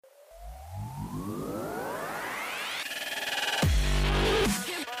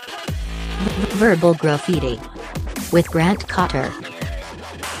Verbal Graffiti with Grant Cotter.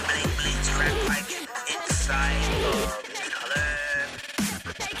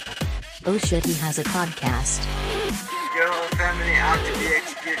 Oh shit, he has a podcast. Your whole family out to be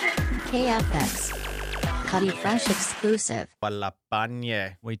executed. KFX. Cuddy Fresh exclusive.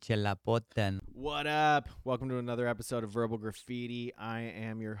 Palapanye. Wichelapoten. What up? Welcome to another episode of Verbal Graffiti. I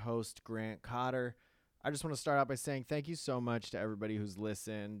am your host, Grant Cotter. I just want to start out by saying thank you so much to everybody who's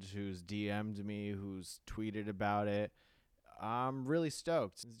listened, who's DM'd me, who's tweeted about it. I'm really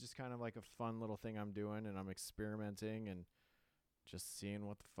stoked. It's just kind of like a fun little thing I'm doing, and I'm experimenting and just seeing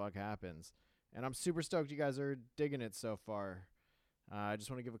what the fuck happens. And I'm super stoked you guys are digging it so far. I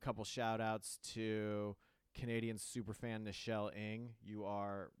just want to give a couple shout outs to Canadian superfan Nichelle Ng. You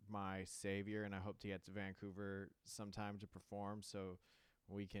are my savior, and I hope to get to Vancouver sometime to perform so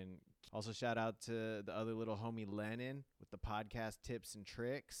we can also shout out to the other little homie Lennon with the podcast tips and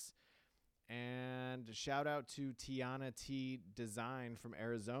tricks. And shout out to Tiana T Design from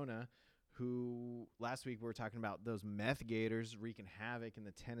Arizona, who last week we were talking about those meth gators wreaking havoc in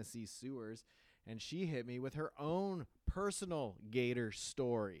the Tennessee sewers. And she hit me with her own personal gator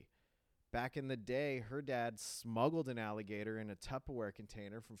story. Back in the day, her dad smuggled an alligator in a Tupperware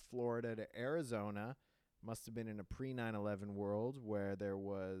container from Florida to Arizona. Must have been in a pre-9/11 world where there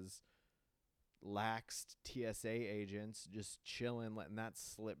was laxed TSA agents just chilling, letting that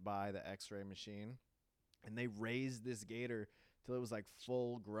slip by the x-ray machine. And they raised this gator till it was like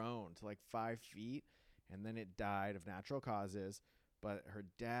full grown to like 5 feet. And then it died of natural causes. But her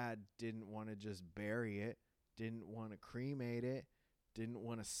dad didn't want to just bury it, didn't want to cremate it, didn't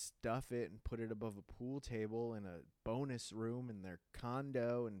want to stuff it and put it above a pool table in a bonus room in their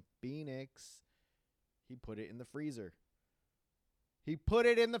condo in Phoenix. He put it in the freezer. He put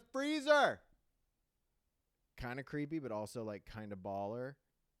it in the freezer! Kind of creepy, but also like kind of baller,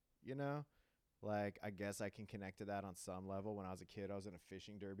 you know? Like, I guess I can connect to that on some level. When I was a kid, I was in a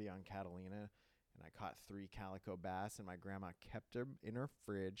fishing derby on Catalina, and I caught 3 calico bass, and my grandma kept them in her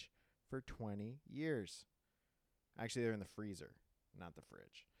fridge for 20 years. Actually, they're in the freezer, not the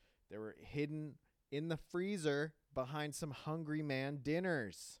fridge. They were hidden in the freezer behind some Hungry Man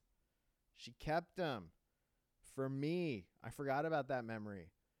dinners. She kept them for me. I forgot about that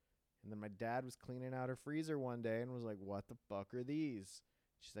memory. And then my dad was cleaning out her freezer one day and was like, "What the fuck are these?"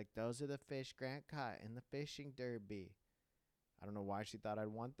 She's like, "Those are the fish Grant caught in the fishing derby." I don't know why she thought I'd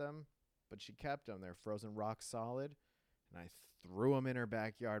want them, but she kept them. They're frozen rock solid, and I threw them in her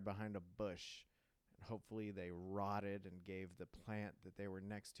backyard behind a bush. And hopefully they rotted and gave the plant that they were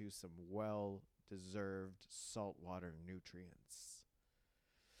next to some well-deserved saltwater nutrients.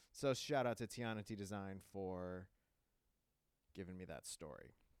 So shout out to Tiana T Design for giving me that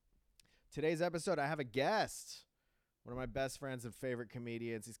story. Today's episode, I have a guest. One of my best friends and favorite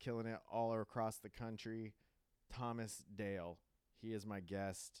comedians. He's killing it all across the country. Thomas Dale. He is my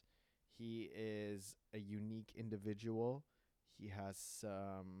guest. He is a unique individual. He has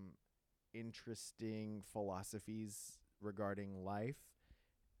some interesting philosophies regarding life.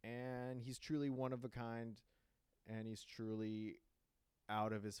 And he's truly one of a kind. And he's truly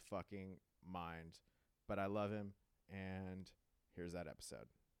out of his fucking mind. But I love him. And here's that episode.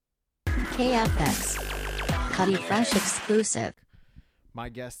 KFX. Cuddy Fresh exclusive. My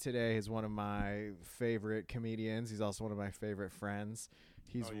guest today is one of my favorite comedians. He's also one of my favorite friends.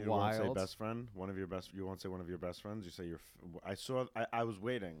 He's you wild. won't say best friend? One of your best. You won't say one of your best friends. You say your. I was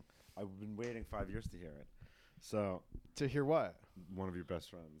waiting. I've been waiting 5 years to hear it. So To hear what? one of your best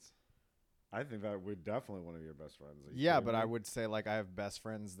friends. I think that we're definitely one of your best friends. Are you Yeah, kidding but me? I would say like I have best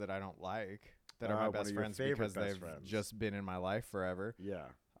friends that I don't like that are my One best of your friends favorite because best they've friends. just been in my life forever. Yeah.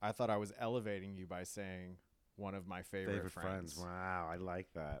 I thought I was elevating you by saying one of my favorite friends. Wow, I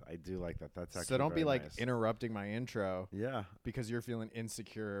like that. I do like that. That's actually So don't be very like nice. interrupting my intro Yeah. because you're feeling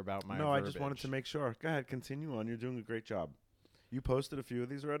insecure about my No, I just wanted to verbiage. make sure. Go ahead, continue on. You're doing a great job. You posted a few of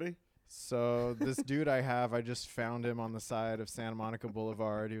these already? So this dude I just found him on the side of Santa Monica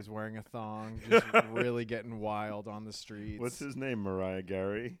Boulevard. He was wearing a thong, just really getting wild on the streets. What's his name? Mariah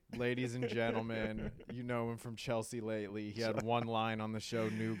Gary? Ladies and gentlemen, you know him from Chelsea lately. He had one line on the show,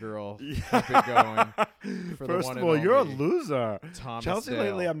 New Girl. Keep it going. For the First one of and all, you're a only loser. Thomas Chelsea Dale.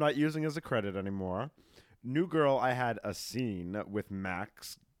 lately I'm not using as a credit anymore. New Girl, I had a scene with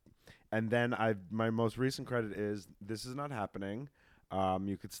Max. And then my most recent credit is This Is Not Happening.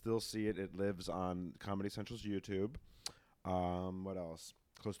 You could still see it. It lives on Comedy Central's YouTube. What else?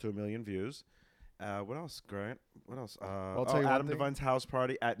 Close to 1 million views. What else, Grant? What else? I'll tell you one Adam thing. Devine's house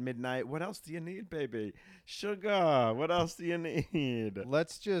party at midnight. What else do you need, baby? Sugar. What else do you need?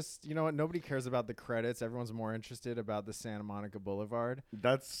 Let's just, you know what? Nobody cares about the credits. Everyone's more interested about the Santa Monica Boulevard.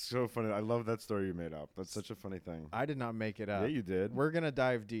 That's so funny. I love that story you made up. That's such a funny thing. I did not make it up. Yeah, you did. We're going to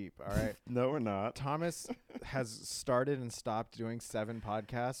dive deep, all right? No, we're not. Thomas has started and stopped doing 7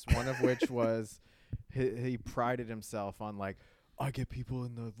 podcasts, one of which was he prided himself on like, I get people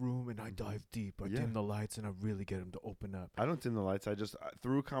in the room and I dive deep. I Yeah. dim the lights and I really get them to open up. I don't dim the lights. I just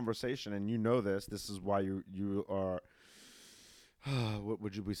through conversation, and you know this. This is why you are. What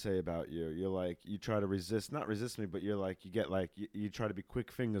would we say about you? You're like you try to not resist me, but you're like you get like you try to be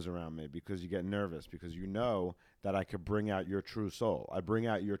quick fingers around me because you get nervous because you know that I could bring out your true soul. I bring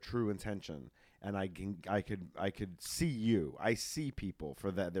out your true intention, and I could see you. I see people for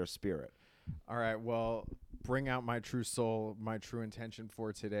their spirit. All right, well, bring out my true soul. My true intention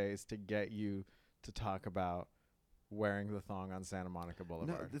for today is to get you to talk about wearing the thong on Santa Monica No,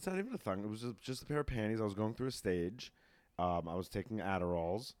 Boulevard. it's not even a thong. It was just a pair of panties. I was going through a stage. I was taking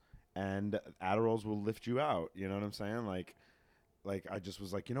Adderalls, and Adderalls will lift you out. You know what I'm saying? Like I just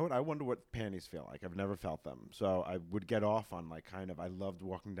was like, you know what? I wonder what panties feel like. I've never felt them. So I would get off on like kind of. I loved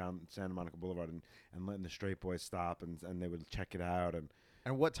walking down Santa Monica Boulevard and letting the straight boys stop and they would check it out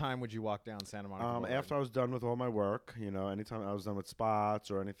And what time would you walk down Santa Monica Boulevard? after I was done with all my work, you know, anytime I was done with spots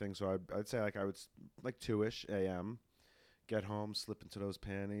or anything, so I'd say like I would like 2-ish a.m. get home, slip into those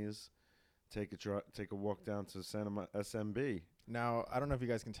panties, take a walk down to SMB. Now, I don't know if you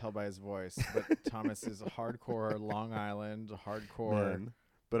guys can tell by his voice, but Thomas is a hardcore Long Island, hardcore. Man.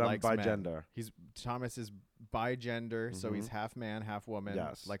 But I'm likes bi men. gender. Thomas is bi gender, so he's Mhm. half man, half woman.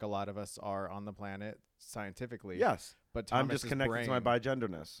 Yes. Like a lot of us are on the planet scientifically. Yes, But I'm Thomas's just connected to my brain,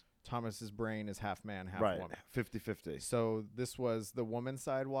 bi-genderness. Thomas's brain is half man, half Right, woman. 50-50. So this was the woman's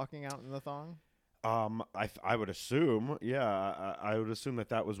side walking out in the thong? I would assume, yeah, I would assume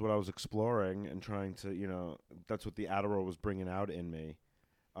that was what I was exploring and trying to, you know, that's what the Adderall was bringing out in me.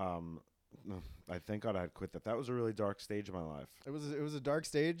 I thank God I had quit that. That was a really dark stage of my life. It was a dark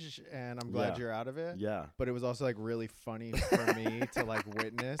stage, and I'm glad Yeah. you're out of it. Yeah. But it was also like really funny for me to like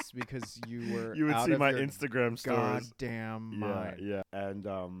witness because you were You would out see of my your Instagram stories. goddamn Yeah, mind. yeah. And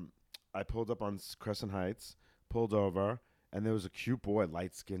I pulled up on Crescent Heights, pulled over, and there was a cute boy,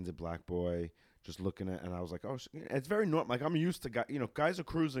 light-skinned black boy, just looking at, and I was like, oh, it's very normal. Like I'm used to guys are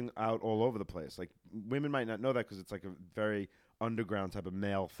cruising out all over the place. Like women might not know that because it's like a very underground type of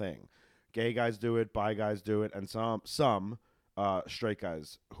male thing. Gay guys do it, bi guys do it, and some straight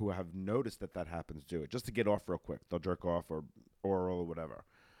guys who have noticed that happens do it just to get off real quick. They'll jerk off or oral or whatever.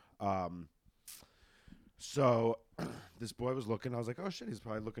 So this boy was looking. I was like, oh shit, he's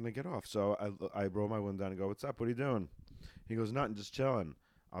probably looking to get off. So I roll my window down and go, what's up? What are you doing? He goes, nothing, just chilling.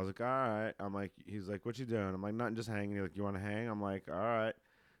 I was like, all right. I'm like, he's like, what you doing? I'm like, nothing, just hanging. He's like, you want to hang? I'm like, all right.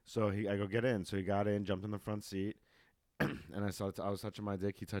 So I go get in. So he got in, jumped in the front seat, and I was touching my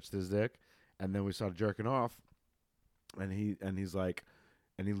dick. He touched his dick, and then we started jerking off. And he's like,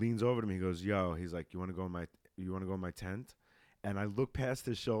 and he leans over to me. He goes, yo, he's like, you want to go in my tent? And I look past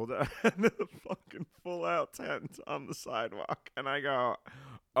his shoulder, and there's a fucking full-out tent on the sidewalk. And I go,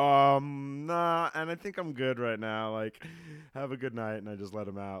 nah. And I think I'm good right now. Like, have a good night. And I just let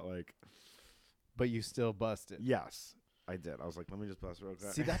him out. Like, But you still busted. yes, I did. I was like, let me just bust real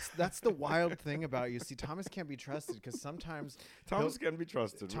quick. See, that's the wild thing about you. See, Thomas can't be trusted because sometimes Thomas can be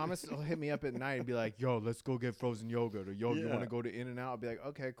trusted. Thomas will hit me up at night and be like, yo, let's go get frozen yogurt. Or, yo, you Yeah. want to go to In-N-Out? I'll be like,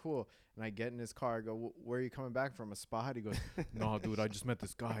 okay, cool. And I get in his car. I go, where are you coming back from? A spot? He goes, no, dude, I just met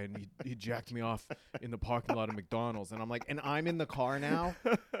this guy, and he jacked me off in the parking lot of McDonald's. And I'm like, and I'm in the car now?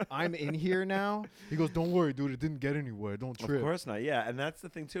 I'm in here now? He goes, don't worry, dude. It didn't get anywhere. Don't trip. Of course not. Yeah, and that's the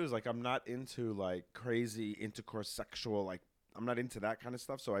thing too. Is like I'm not into like crazy intercourse, sexual. Like I'm not into that kind of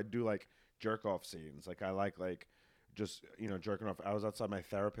stuff. So I do like jerk off scenes. Like I like just jerking off. I was outside my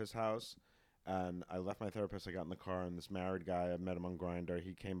therapist's house, and I left my therapist. I got in the car, and this married guy, I met him on Grindr.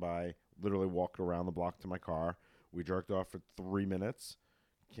 He came by, literally walked around the block to my car. We jerked off for 3 minutes.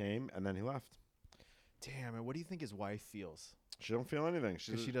 Came, and then he left. Damn, and what do you think his wife feels? She don't feel anything.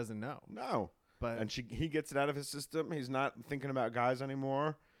 Because she doesn't know. no. But And he gets it out of his system. He's not thinking about guys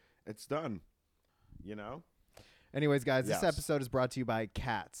anymore. It's done. You know? anyways, guys, this Yes. episode is brought to you by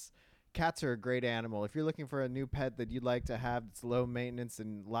cats. Cats are a great animal. If you're looking for a new pet that you'd like to have that's low maintenance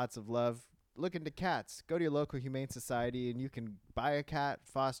and lots of love, look into cats. Go to your local humane society and you can buy a cat,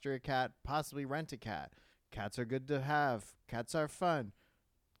 foster a cat, possibly rent a cat. Cats are good to have. Cats are fun.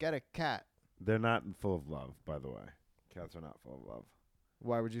 Get a cat. They're not full of love, by the way. Cats are not full of love.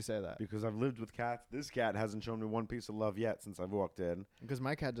 Why would you say that? because I've lived with cats. This cat hasn't shown me one piece of love yet since I've walked in. Because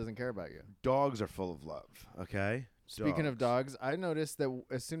my cat doesn't care about you. Dogs are full of love, okay? Speaking of dogs, I noticed that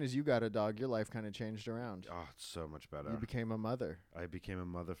as soon as you got a dog, your life kind of changed around. Oh, it's so much better. You became a mother. I became a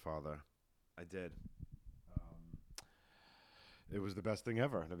mother-father. I did. It was the best thing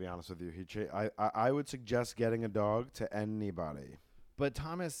ever, to be honest with you. I would suggest getting a dog to anybody. But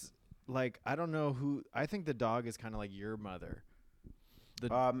Thomas, like, I don't know who. I think the dog is kind of like your mother.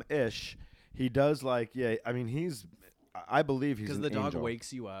 Ish. He does I mean, I believe he's Because an the dog angel.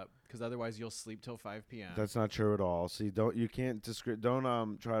 wakes you up. Because otherwise you'll sleep till 5 p.m. That's not true at all. See, you can't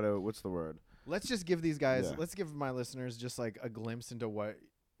don't try to, what's the word? Let's just give these guys. Yeah. Let's give my listeners just like a glimpse into what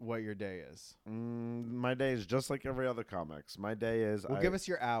your day is. My day is just like every other comics. My day is. Well, give us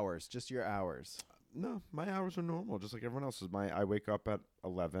your hours. Just your hours. No, my hours are normal, just like everyone else's. I wake up at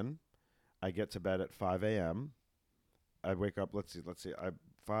 11. I get to bed at 5 a.m. I wake up. Let's see.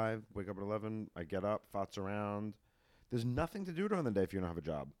 Wake up at 11. I get up, thoughts around. There's nothing to do during the day if you don't have a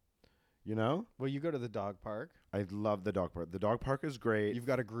job. You know? Well, you go to the dog park. I love the dog park. The dog park is great. You've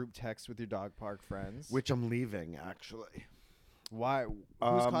got a group text with your dog park friends. Which I'm leaving, actually. Why? Who's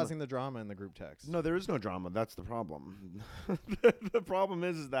causing the drama in the group text? No, there is no drama. That's the problem. The problem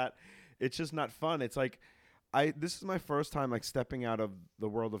is that it's just not fun. It's like this is my first time like stepping out of the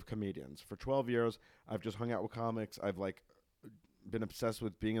world of comedians. For 12 years, I've just hung out with comics. I've like been obsessed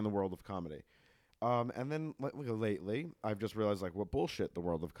with being in the world of comedy. And then lately, I've just realized like what bullshit the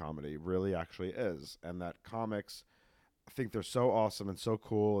world of comedy really actually is, and that comics think they're so awesome and so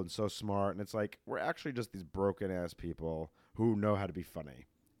cool and so smart, and it's like we're actually just these broken ass people who know how to be funny,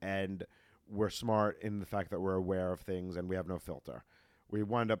 and we're smart in the fact that we're aware of things and we have no filter. We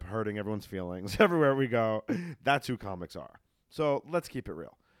wind up hurting everyone's feelings everywhere we go. That's who comics are. So let's keep it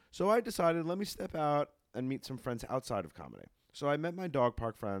real. So I decided, let me step out and meet some friends outside of comedy. So I met my dog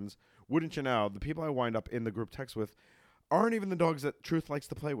park friends. Wouldn't you know, the people I wind up in the group text with aren't even the dogs that Truth likes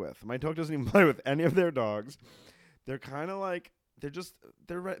to play with. My dog doesn't even play with any of their dogs. They're kind of like, they're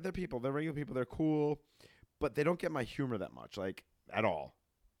people. They're regular people. They're cool, but they don't get my humor that much, like, at all.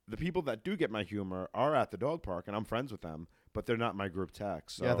 The people that do get my humor are at the dog park, and I'm friends with them, but they're not my group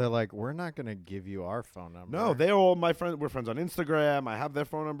text. So. Yeah, they're like, we're not going to give you our phone number. No, they're all my friends. We're friends on Instagram. I have their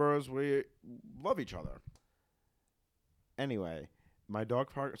phone numbers. We love each other. Anyway, my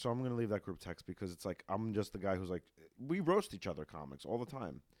dog park. So I'm going to leave that group text because it's like I'm just the guy who's like, we roast each other comics all the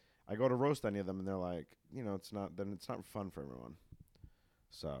time. I go to roast any of them, and they're like, it's not fun for everyone.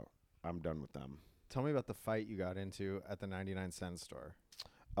 So I'm done with them. Tell me about the fight you got into at the 99-cent store.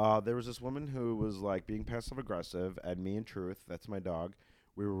 There was this woman who was like being passive aggressive, and me and Truth, that's my dog,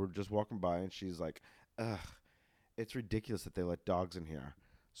 we were just walking by, and she's like, "Ugh, it's ridiculous that they let dogs in here."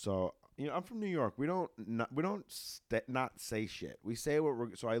 So I'm from New York. We don't not say shit. We say what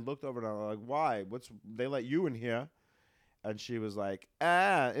we're. So I looked over and I'm like, "Why? They let you in here?" And she was like,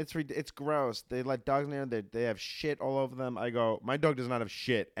 it's gross. They let dogs in there. They have shit all over them. I go, my dog does not have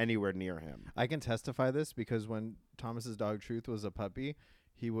shit anywhere near him. I can testify this because when Thomas's dog Truth was a puppy,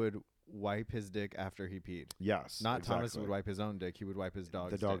 he would wipe his dick after he peed. Yes, Not exactly. Thomas would wipe his own dick. He would wipe his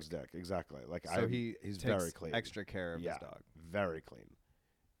dog's the dog's dick. Exactly. Like So he's takes very clean. extra care of his dog. Very clean.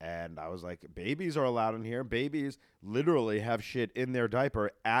 And I was like, babies are allowed in here. Babies literally have shit in their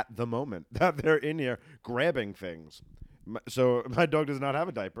diaper at the moment that they're in here grabbing things. So my dog does not have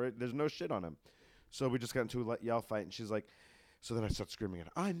a diaper. There's no shit on him. So we just got into a yell fight, and she's like, so then I start screaming at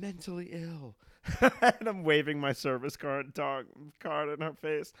her, I'm mentally ill. And I'm waving my service card in her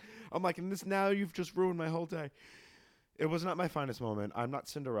face. I'm like, and now you've just ruined my whole day. It was not my finest moment. I'm not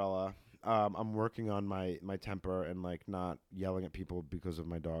Cinderella. I'm working on my temper and like not yelling at people because of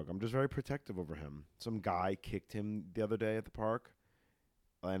my dog. I'm just very protective over him. Some guy kicked him the other day at the park,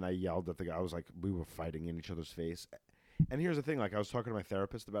 and I yelled at the guy. I was like, we were fighting in each other's face. And here's the thing, like I was talking to my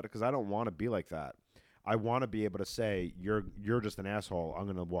therapist about it because I don't want to be like that. I want to be able to say, you're just an asshole. I'm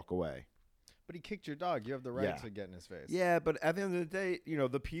going to walk away. But he kicked your dog. You have the right to get in his face. Yeah, but at the end of the day,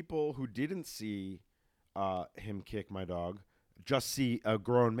 the people who didn't see him kick my dog just see a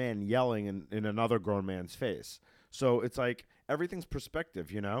grown man yelling in another grown man's face. So it's like everything's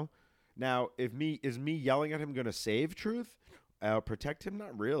perspective, Now, is me yelling at him going to save Truth? Protect him?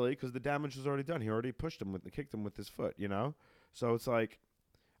 Not really, because the damage was already done. He already kicked him with his foot, So it's like,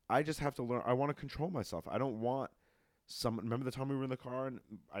 I just have to learn. I want to control myself. I don't want someone. Remember the time we were in the car and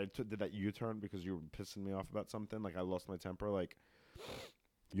I did that U-turn because you were pissing me off about something? Like I lost my temper. Like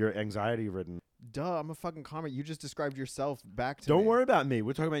you're anxiety ridden. Duh, I'm a fucking comic. You just described yourself back to Don't me. worry about me.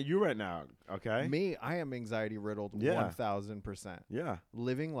 We're talking about you right now. Okay. Me, I am anxiety riddled. Yeah. 1000%. Yeah.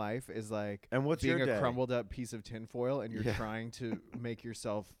 Living life is like And what's being your day? a crumbled up piece of tinfoil, and you're Yeah. trying to make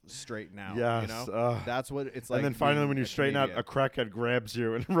yourself straighten out. Yes. You know, ugh. that's what it's like. and then finally, being when you a straighten out, a comedian. crackhead grabs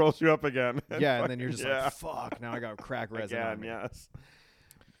you and rolls you up again. Yeah, and then you're just yeah. like, fuck. Now I got crack resin on Again, me. yes.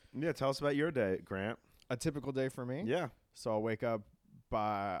 Yeah. Tell us about your day, Grant. A typical day for me. Yeah. So I'll wake up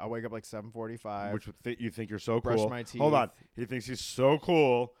like 7:45. Which you think you're so brush cool. my teeth. Hold on. He thinks he's so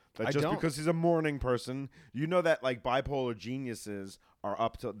cool that I just don't. because he's a morning person, you know that like bipolar geniuses are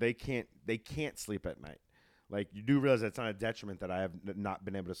up to they can't sleep at night. Like you do realize that's not a detriment that I have not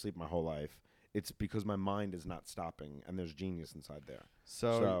been able to sleep my whole life. It's because my mind is not stopping and there's genius inside there.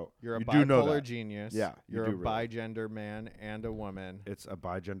 So you're a you do know bipolar that. genius. Yeah, you You're do a really. bigender man and a woman. It's a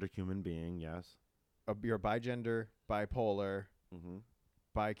bigender human being, yes. You're bigender, bipolar, Mm-hmm.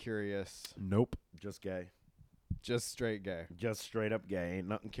 bi-curious, Nope. Just gay. just straight gay. Just straight up gay. Ain't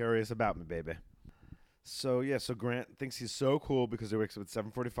nothing curious about me, baby. So so Grant thinks he's so cool because he wakes up at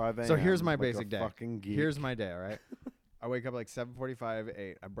 7:45 a.m. So here's my like basic a day. Fucking geek. Here's my day, all right? I wake up like 7:45,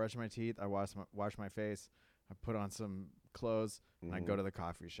 8. I brush my teeth. I wash my face. I put on some clothes. And I go to the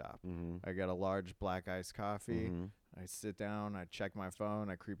coffee shop. Mm-hmm. I get a large black iced coffee. Mm-hmm. I sit down. I check my phone.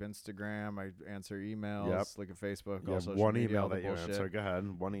 I creep Instagram. I answer emails. Yep. Look at Facebook. You all have social one media, email all the that you bullshit. answer. Go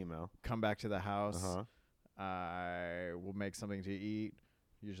ahead. One email. Come back to the house. Uh-huh. I will make something to eat.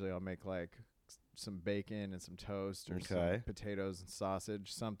 Usually I'll make like some bacon and some toast or some Okay. potatoes and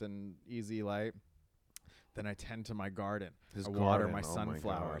sausage, something easy, light. Then I tend to my garden. His I water garden, my oh my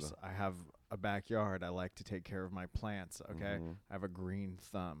sunflowers. God. I have a backyard. I like to take care of my plants, okay? Mhm. I have a green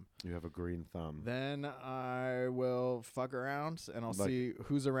thumb. You have a green thumb. Then I will fuck around and I'll Like- see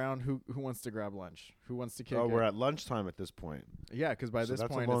who's around, who wants to grab lunch, who wants to kick Oh, it. we're at lunchtime at this point. Yeah, because by So this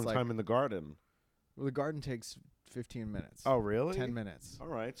that's point a long it's like time in the garden. well, the garden takes 15 minutes. Oh, really? 10 minutes. All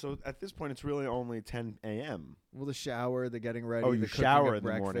right. So at this point, it's really only 10 a.m. Well, the shower, the getting ready, Oh, the you cooking shower of in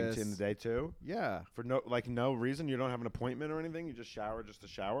the morning breakfast. in the day too? Yeah, For no reason? You don't have an appointment or anything? You just shower just to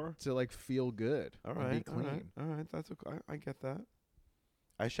shower? to like feel good. All and right. be clean. All right. That's okay. I get that.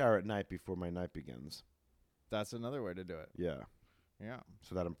 I shower at night before my night begins. That's another way to do it. Yeah. Yeah.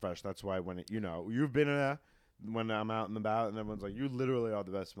 So that I'm fresh. That's why when you've been when I'm out and about and everyone's like, you literally are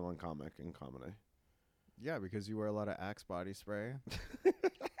the best smelling comic in comedy. Yeah, because you wear a lot of Axe body spray.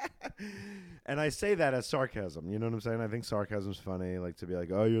 And I say that as sarcasm. You know what I'm saying? I think sarcasm's funny. Like to be like,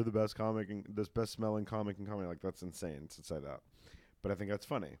 oh, you're the best comic, this best smelling comic in comedy. Like that's insane to say that. But I think that's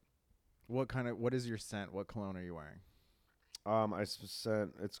funny. What is your scent? What cologne are you wearing?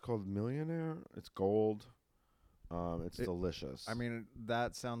 It's called Millionaire. It's gold. It's delicious. I mean,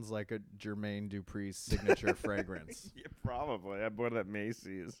 that sounds like a Jermaine Dupri's signature fragrance. yeah, probably. I bought it at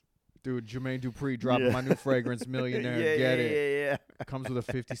Macy's. Dude, Jermaine Dupri dropping Yeah. my new fragrance, Millionaire. yeah, Get yeah, it. Yeah, Comes with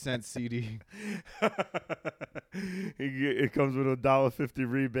a 50-cent CD. yeah. It comes with a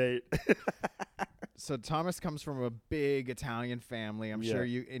 $1.50 rebate. So Thomas comes from a big Italian family. I'm Yeah. sure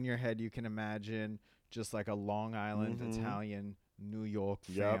you, in your head, you can imagine just like a Long Island Mhm. Italian New York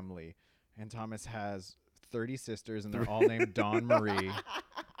Yep. family. And Thomas has 30 sisters, and they're all named Dawn Marie.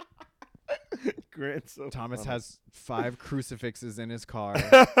 Great. So Thomas funny. has 5 crucifixes in his car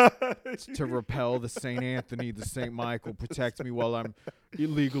to repel the St. Anthony, the St. Michael, protect me while I'm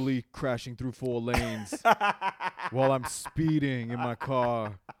illegally crashing through 4 lanes, while I'm speeding in my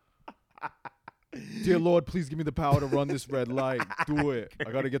car. Dear Lord, please give me the power to run this red light. Do it. I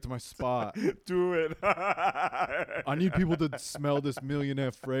got to get to my spot. Do it. I need people to smell this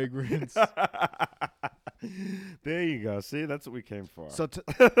millionaire fragrance. There you go. See, that's what we came for. So,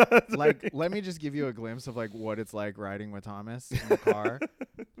 like, let me just give you a glimpse of like what it's like riding with Thomas in the car.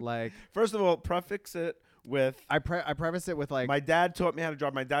 Like, first of all, prefix it with I preface it with like, my dad taught me how to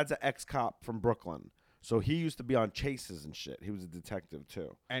drive. My dad's an ex-cop from Brooklyn, so he used to be on chases and shit. He was a detective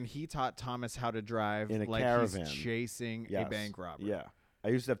too. and he taught Thomas how to drive In a like caravan. he's chasing a Yes. bank robber. Yeah, I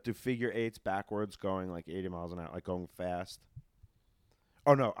used to have to do figure eights backwards, going like 80 miles an hour, like going fast.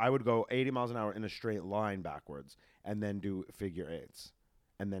 Oh no, I would go 80 miles an hour in a straight line backwards, and then do figure eights,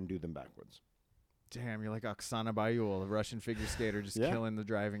 and then do them backwards. Damn, you're like Oksana Bayul, a Russian figure skater, just Yeah. killing the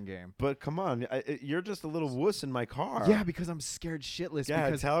driving game. But come on, you're just a little wuss in my car. Yeah, because I'm scared shitless. Yeah,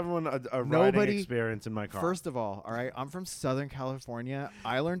 because tell everyone a riding nobody- experience in my car. First of all right, I'm from Southern California.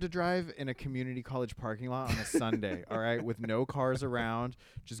 I learned to drive in a community college parking lot on a Sunday, all right, with no cars around,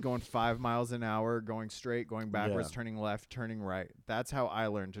 just going 5 miles an hour, going straight, going backwards, Yeah. turning left, turning right. That's how I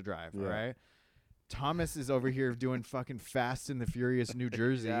learned to drive, Yeah. all right? Thomas is over here doing fucking Fast and the Furious New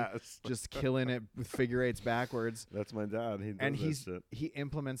Jersey, Yes. just killing it with figure eights backwards. That's my dad. He does And that shit. he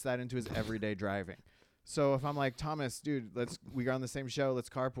implements that into his everyday driving. So if I'm like, Thomas, dude, we got on the same show, let's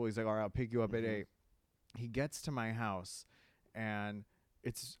carpool. He's like, all right, I'll pick you up at 8. He gets to my house, and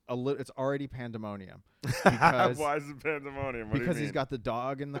it's already pandemonium because Why is it pandemonium? What do you because he's mean? got the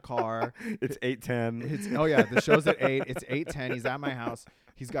dog in the car. It's 8:10. Oh yeah, the show's at 8. It's 8:10. He's at my house.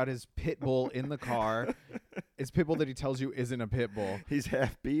 He's got his pit bull in the car. His pit bull that he tells you isn't a pit bull. He's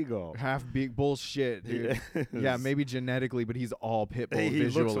half beagle. Half big bullshit, dude. Yeah, maybe genetically, but he's all pit bull He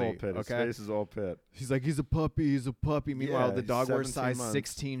visually. looks all pit. His Okay, face is all pit. he's like, he's a puppy. He's a puppy. Meanwhile, Yeah, the he's dog wears 17 size months.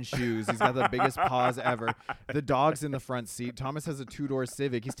 16 shoes. He's got the biggest paws ever. The dog's in the front seat. Thomas has a 2-door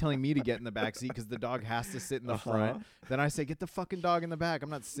Civic. He's telling me to get in the back seat because the dog has to sit in the front. Then I say, get the fucking dog in the back. I'm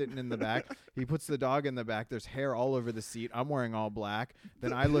not sitting in the back. He puts the dog in the back. There's hair all over the seat. I'm wearing all black.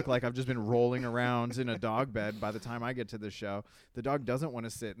 Then I look like I've just been rolling around in a dog bed by the time I get to the show. The dog doesn't want to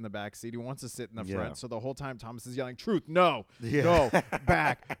sit in the back seat. He wants to sit in the Yeah. front. So the whole time Thomas is yelling, truth, no, Yeah. no,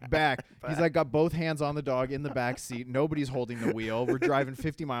 back. He's like got both hands on the dog in the back seat. Nobody's holding the wheel. We're driving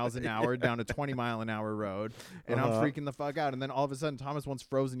 50 miles an hour down a 20-mile-an-hour road. And I'm freaking the fuck out. And then all of a sudden Thomas wants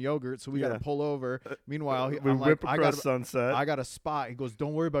frozen yogurt. So we got Yeah. to pull over. Meanwhile, We I'm whip like, across Sunset. I got a spot. He goes,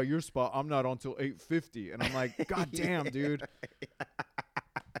 don't worry about your spot. I'm not on till 8:50. And I'm like, God damn, dude.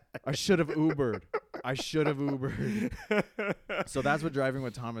 I should have Ubered. So that's what driving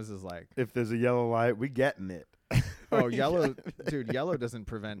with Thomas is like. If there's a yellow light, we getting it. Oh, yellow, dude, yellow doesn't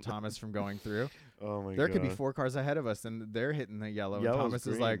prevent Thomas from going through. Oh my There god. could be 4 cars ahead of us, and they're hitting the yellow. And Yellow's Thomas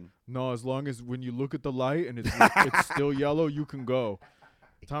is like, green. no, as long as when you look at the light and it's still yellow, you can go.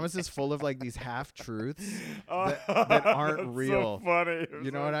 Thomas is full of like these half truths that aren't That's real. So funny.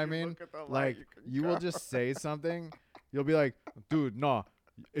 You know what I mean? Like you will just say something. You'll be like, dude, nah.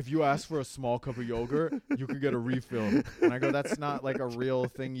 If you ask for a small cup of yogurt, you could get a refill. And I go, that's not like a real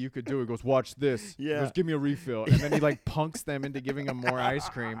thing you could do. He goes, watch this. He Yeah. goes, give me a refill. And then he like punks them into giving them more ice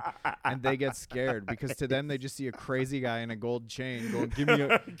cream. And they get scared because to them, they just see a crazy guy in a gold chain going, give me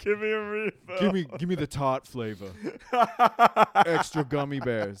a refill. give me the tot flavor. Extra gummy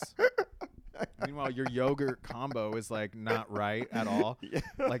bears. Meanwhile, your yogurt combo is like not right at all.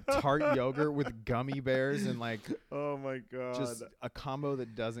 Like tart yogurt with gummy bears and like Oh my god. just a combo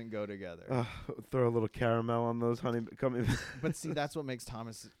that doesn't go together. Throw a little caramel on those honey gummy. But see, that's what makes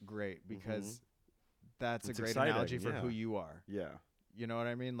Thomas great because that's It's a great exciting, analogy for yeah. who you are. Yeah. You know what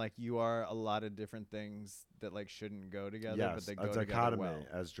I mean? Like you are a lot of different things that like shouldn't go together, but Yes. they A go together dichotomy, well.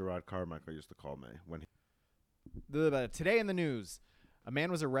 as Gerard Carmichael used to call me when he. Today in the news, a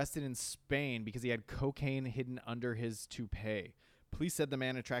man was arrested in Spain because he had cocaine hidden under his toupee. Police said the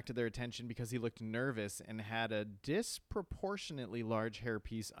man attracted their attention because he looked nervous and had a disproportionately large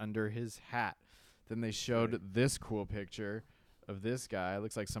hairpiece under his hat. Then they showed this cool picture of this guy. It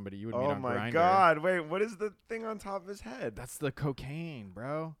looks like somebody you would meet Oh on my Grindr. god! Wait, what is the thing on top of his head? That's the cocaine,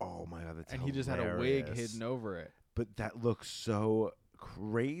 bro. Oh my god! That's And he just had a wig hilarious. hidden over it. But that looks so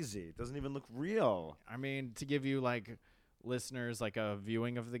crazy. It doesn't even look real. I mean, to give you like listeners like a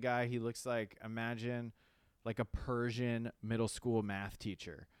viewing of the guy, he looks like, imagine like a Persian middle school math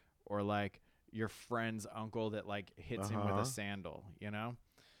teacher or like your friend's uncle that like hits him with a sandal, you know?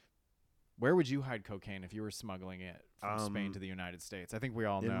 Where would you hide cocaine if you were smuggling it from Spain to the United States? I think we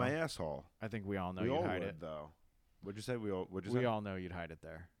all know. In my asshole. I think we all know We you'd all hide would, it. though. What'd you say? What'd you We say? all know you'd hide it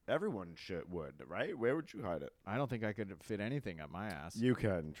there. Everyone would, right? Where would you hide it? I don't think I could fit anything up my ass. You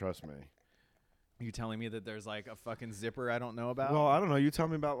can, trust me. You telling me that there's like a fucking zipper I don't know about? Well, I don't know. You tell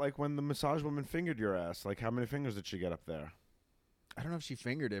me about like when the massage woman fingered your ass. Like, how many fingers did she get up there? I don't know if she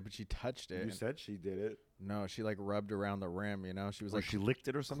fingered it, but she touched it. You and- said she did it. No, she like rubbed around the rim, you know? She was Or like she licked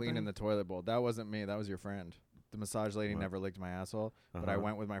it or something. cleaning the toilet bowl. That wasn't me. That was your friend. The massage lady What? never licked my asshole, but I Uh-huh.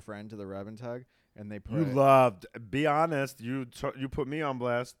 went with my friend to the rub and tug, and they put. You loved. Be honest. You put me on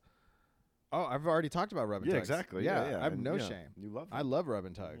blast. Oh, I've already talked about rub and Yeah, tugs. exactly. Yeah, Yeah, I have and no yeah, shame. You love. I love rub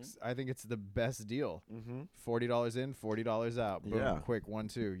and tugs. I think it's the best deal. Mm-hmm. $40 in, $40 out. Boom, Yeah. quick, 1,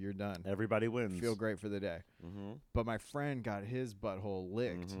 2, you're done. Everybody wins. Feel great for the day. Mm-hmm. But my friend got his butthole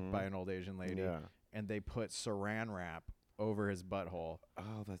licked Mhm. by an old Asian lady, Yeah. and they put saran wrap over his butthole,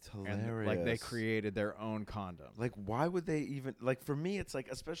 Oh, that's and hilarious. like they created their own condom. Like, why would they even like? For me, it's like,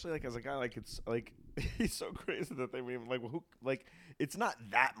 especially like as a guy, like it's like he's so crazy that they would even like who like. It's not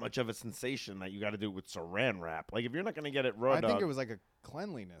that much of a sensation that you got to do it with saran wrap. Like, if you're not gonna get it raw, I think dog- it was like a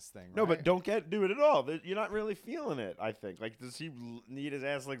cleanliness thing. no, right? but don't do it at all. You're not really feeling it. I think. Like, does he need his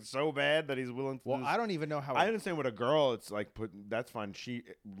ass like so bad that he's willing to? Well, just- I don't even know how. I understand with a girl, it's like that's fine. She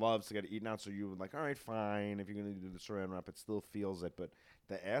loves to get it eaten out, so you would like, all right, fine. If you're gonna do the saran wrap, it still feels it. But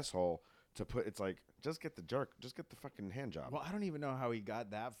the asshole, to put. It's like just get the fucking hand job. Well, I don't even know how he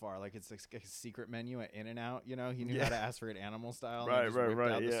got that far. Like it's like a secret menu at In-N-Out. You know, he knew how to ask for it animal style. Right, and right, just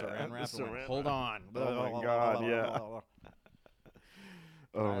right, out the yeah. saran The wrap and went, saran hold on. Oh my God, yeah.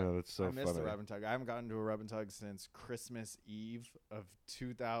 Oh man, that's so I missed funny. the rub and tug. I haven't gotten to a rub and tug since Christmas Eve of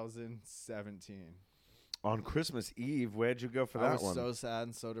 2017. On Christmas Eve, where'd you go for I that was one? so sad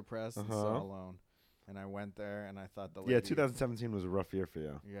and so depressed and so Uh-huh. alone. And I went there and I thought the lady. Yeah, 2017 was a rough year for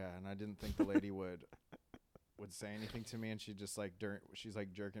you. Yeah, and I didn't think the lady would say anything to me, and she just like she's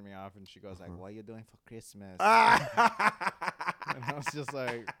like jerking me off, and she goes like, "What are you doing for Christmas?" And I was just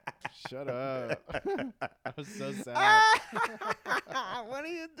like, "Shut up!" I was so sad. What do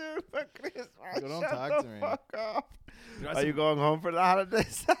you do for Christmas? Dude, don't Shut talk the to me. fuck up. Dude, I Are said- you going home for the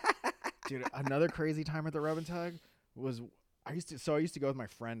holidays? Dude, another crazy time at the rub and tug was I used to go with my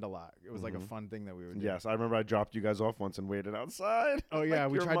friend a lot. It was like a fun thing that we would do. Yes, I remember I dropped you guys off once and waited outside. Oh yeah,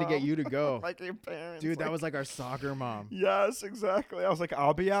 Like we your tried to get mom. you to go. Like your parents. Dude, that was like our soccer mom. Yes, exactly. I was like,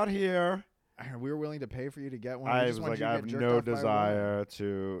 I'll be out here. And we were willing to pay for you to get one. We I just was wanted like, you to I get have jerked no off by a woman. desire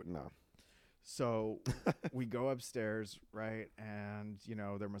to. No. So we go upstairs, right? And, you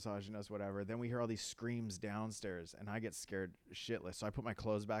know, they're massaging us, whatever. Then we hear all these screams downstairs, and I get scared shitless. So I put my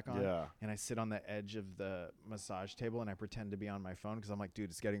clothes back on, Yeah. and I sit on the edge of the massage table, and I pretend to be on my phone because I'm like, dude,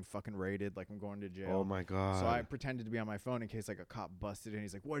 it's getting fucking raided. Like, I'm going to jail. Oh my God. So I pretended to be on my phone in case, like, a cop busted in.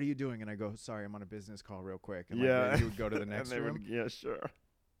 He's like, what are you doing? And I go, sorry, I'm on a business call real quick. And, like, Yeah. then he would go to the And next they room. would- yeah, sure.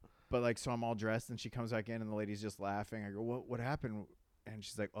 But, like, so I'm all dressed, and she comes back in, and the lady's just laughing. I go, what happened? And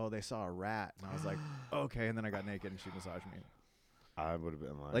she's like, oh, they saw a rat. And I was like, okay. And then I got naked, and she massaged me. I would have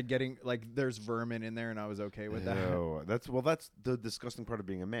been like, Like getting like there's vermin in there, and I was okay with that. Ew. That's the disgusting part of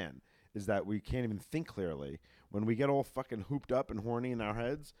being a man is that we can't even think clearly when we get all fucking hooped up and horny in our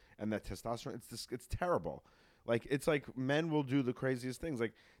heads, and that testosterone. It's terrible. Like it's like men will do the craziest things.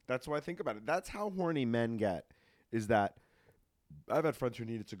 Like that's why I think about it. That's how horny men get. Is that I've had friends who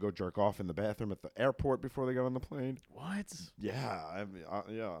needed to go jerk off in the bathroom at the airport before they got on the plane. What? Yeah,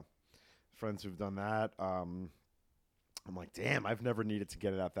 yeah. Friends who've done that. I'm like, damn, I've never needed to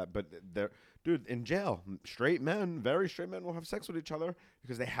get it out that. But they're, dude, in jail, straight men, very straight men will have sex with each other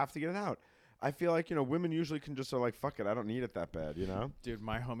because they have to get it out. I feel like, women usually can just are like, fuck it, I don't need it that bad, Dude,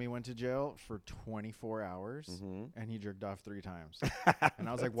 my homie went to jail for 24 hours, Mm-hmm. and he jerked off 3 times. And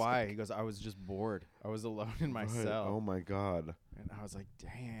I was like, why? He goes, I was just bored. I was alone in my Right. cell. Oh my God. And I was like,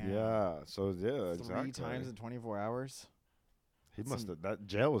 damn. Yeah. So yeah, 3 exactly. times in 24 hours? He must have, that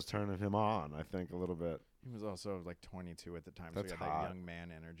jail was turning him on, I think, a little bit. He was also like 22 at the time, That's so he had hot. that young man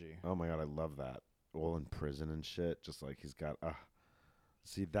energy. Oh my God, I love that. All in prison and shit. Just like he's got,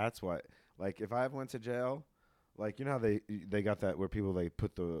 see, that's why, like if I went to jail, like, how they got that where people, they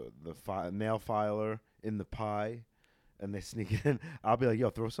put the nail filer in the pie and they sneak it in. I'll be like, yo,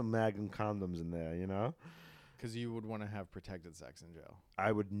 throw some Magnum condoms in there, Because you would want to have protected sex in jail.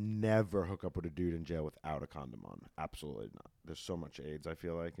 I would never hook up with a dude in jail without a condom on. Absolutely not. There's so much AIDS, I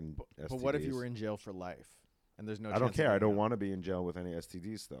feel like, and But what if you STDs. were in jail for life? And there's no I don't chance of care. I getting don't out? want to be in jail with any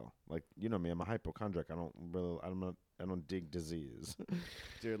STDs though. Like, you know me, I'm a hypochondriac. I don't dig disease.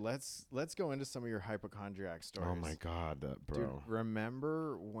 Dude, let's go into some of your hypochondriac stories. Oh my God, bro. Dude,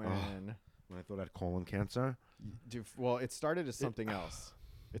 remember when When I thought I had colon cancer. well, it started as something else.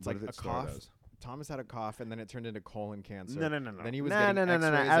 It's What like did a it start cough. as? Thomas had a cough, and then it turned into colon cancer. No. Then he was no. getting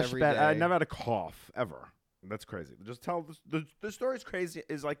X-rays every day. I never had a cough ever. That's crazy. Just tell the story's crazy.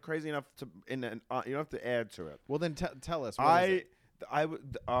 Is like crazy enough to you don't have to add to it. Well, then tell us. What is it?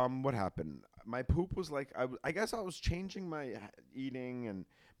 What happened? My poop was like I guess I was changing my eating and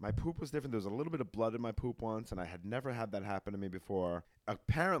my poop was different. There was a little bit of blood in my poop once, and I had never had that happen to me before.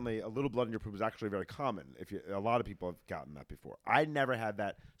 Apparently, a little blood in your poop is actually very common. A lot of people have gotten that before. I never had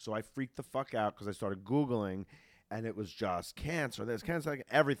that, so I freaked the fuck out because I started Googling, and it was just cancer. There's cancer, like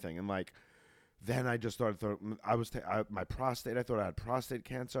everything, and like. Then I just started my prostate. I thought I had prostate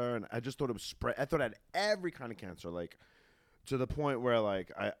cancer, and I just thought it was spread. I thought I had every kind of cancer, like to the point where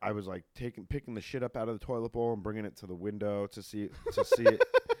like I was like picking the shit up out of the toilet bowl and bringing it to the window to see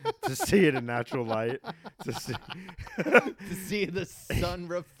it in natural light. To see the sun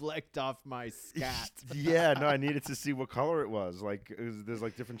reflect off my scat. Yeah, no, I needed to see what color it was. Like there's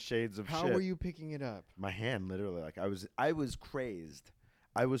like different shades of How shit. were you picking it up? My hand, literally, like I was crazed.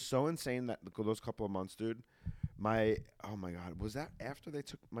 I was so insane that those couple of months, dude. Oh my God, was that after they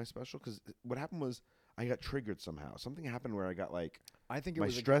took my special? Because what happened was I got triggered somehow. Something happened where I got like I think it my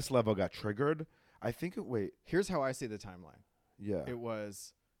was stress level got triggered. I think Here's how I see the timeline. yeah. It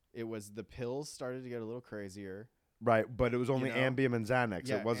was the pills started to get a little crazier. Right, but it was only know? Ambien and Xanax.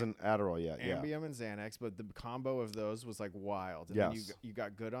 Yeah, it wasn't Adderall yet. Yeah. Ambien and Xanax, but the combo of those was like wild. And then Yes. you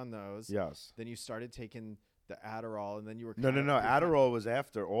got good on those. Yes. Then you started taking the Adderall, and then you were No. kinda- you're kinda- Adderall was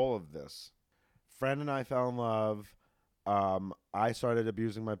after all of this. Friend and I fell in love. I started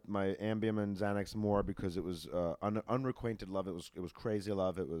abusing my Ambien and Xanax more because it was unrequited love. It was crazy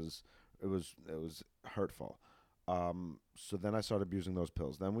love. It was hurtful. So then I started abusing those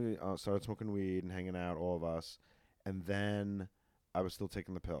pills. Then we started smoking weed and hanging out, all of us. And then I was still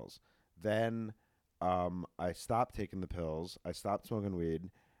taking the pills. Then I stopped taking the pills. I stopped smoking weed,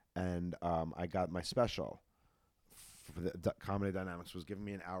 and I got my special. For the Comedy Dynamics was giving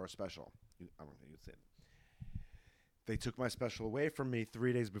me an hour special. I don't think you'd say it. They took my special away from me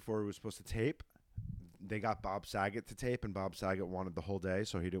 3 days before we were supposed to tape. They got Bob Saget to tape, and Bob Saget wanted the whole day,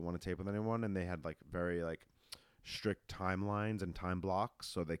 so he didn't want to tape with anyone. And they had like very strict timelines and time blocks,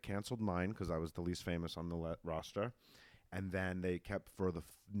 so they canceled mine because I was the least famous on the roster. And then they kept for the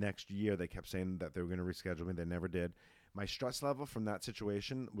next year. They kept saying that they were going to reschedule me. They never did. My stress level from that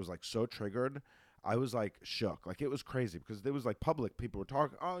situation was like so triggered. I was like shook. Like it was crazy because there was like public people were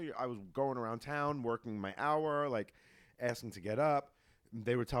talking. Oh, I was going around town working my hour, like asking to get up.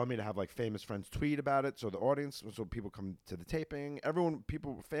 They were telling me to have like famous friends tweet about it, so the audience, so people come to the taping. Everyone,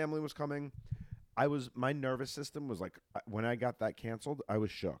 people, family was coming. My nervous system was like, when I got that canceled, I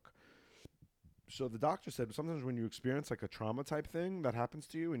was shook. So the doctor said sometimes when you experience like a trauma type thing that happens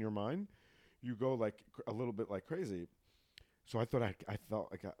to you in your mind, you go like a little bit like crazy. So I thought I felt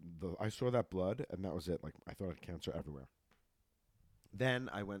like I saw that blood, and that was it. Like I thought I had cancer everywhere. Then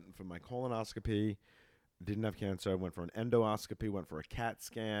I went for my colonoscopy, didn't have cancer. I went for an endoscopy, went for a CAT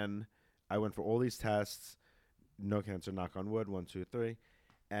scan. I went for all these tests, no cancer, knock on wood, 1, 2, 3.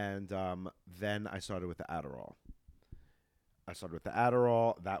 And then I started with the Adderall.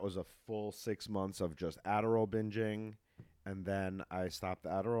 That was a full 6 months of just Adderall binging. And then I stopped the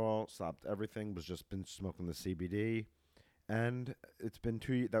Adderall, stopped everything, was just been smoking the CBD. And it's been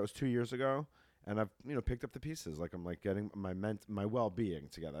that was 2 years ago. And I've, picked up the pieces. Like I'm like getting my well-being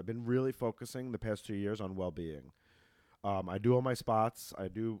together. I've been really focusing the past 2 years on well-being. I do all my spots. I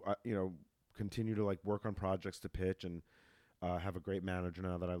do, continue to like work on projects to pitch and have a great manager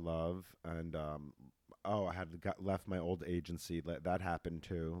now that I love. And, I had left my old agency. That happened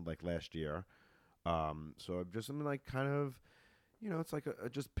too, like last year. So I've just been like kind of, it's like a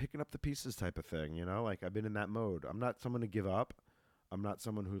just picking up the pieces type of thing, like I've been in that mode. I'm not someone to give up. I'm not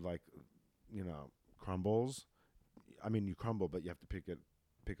someone who like, crumbles. I mean, you crumble, but you have to pick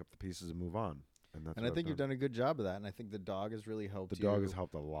up the pieces and move on. And I think you've done a good job of that. And I think the dog has really helped The dog has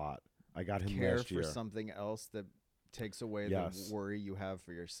helped a lot. I got him care last year. for something else that takes away Yes. the worry you have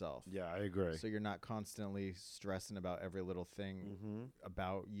for yourself. Yeah, I agree. So you're not constantly stressing about every little thing Mm-hmm.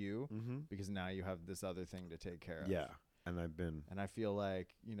 about you Mm-hmm. because now you have this other thing to take care of. Yeah, and I've been. And I feel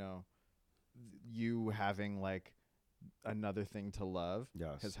like, you having like another thing to love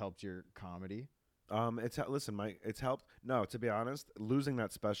Yes. has helped your comedy. It's helped. No, to be honest, losing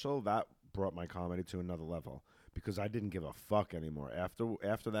that special that brought my comedy to another level because I didn't give a fuck anymore.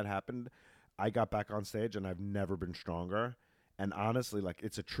 After that happened, I got back on stage and I've never been stronger. And honestly, like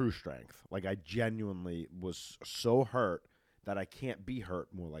it's a true strength. Like I genuinely was so hurt that I can't be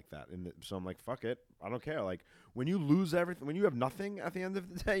hurt more like that. And so I'm like, fuck it, I don't care. Like when you lose everything, when you have nothing at the end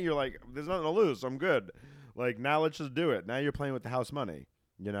of the day, you're like, there's nothing to lose. I'm good. Like now let's just do it. Now you're playing with the house money.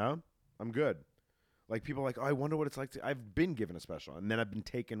 I'm good. Like people are like, oh, I wonder what it's like I've been given a special and then I've been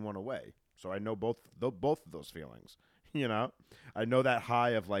taken one away. So I know both of those feelings. I know that high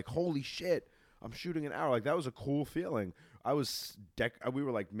of like, holy shit, I'm shooting an hour. Like that was a cool feeling. We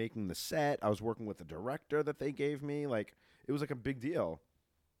were like making the set. I was working with the director that they gave me. Like it was like a big deal.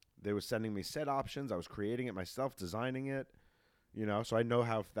 They were sending me set options. I was creating it myself, designing it. So I know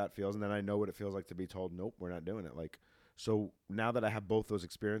how that feels, and then I know what it feels like to be told, nope, we're not doing it. Like, so now that I have both those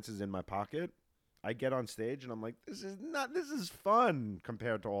experiences in my pocket, I get on stage and I'm like, this is fun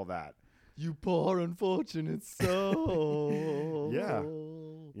compared to all that. You poor unfortunate soul. Yeah.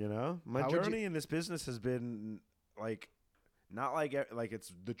 My How would journey in this business has been like, not like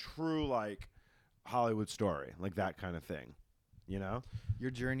it's the true like Hollywood story, like that kind of thing,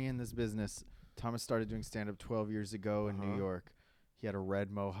 Your journey in this business, Thomas started doing stand-up 12 years ago in New York. He had a red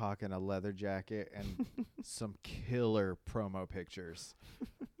mohawk and a leather jacket and some killer promo pictures.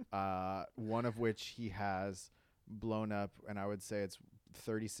 One of which he has blown up, and I would say it's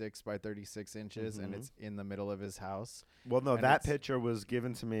 36 by 36 inches, and it's in the middle of his house. Well, no, And that it's- picture was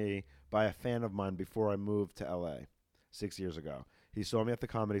given to me by a fan of mine before I moved to LA 6 years ago. He saw me at the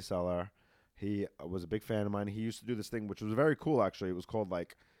Comedy Cellar. He was a big fan of mine. He used to do this thing, which was very cool, actually. It was called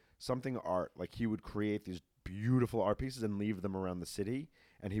like something art. Like he would create these beautiful art pieces and leave them around the city.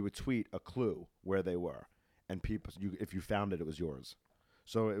 And he would tweet a clue where they were, and people, if you found it, it was yours.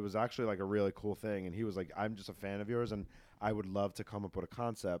 So it was actually like a really cool thing. And he was like, "I'm just a fan of yours, and I would love to come up with a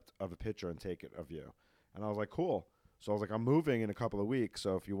concept of a picture and take it of you." And I was like, "Cool." So I was like, "I'm moving in a couple of weeks,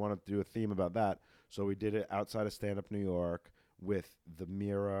 so if you want to do a theme about that." So we did it outside of Stand Up New York with the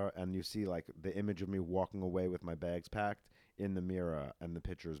mirror, and you see like the image of me walking away with my bags packed in the mirror, and the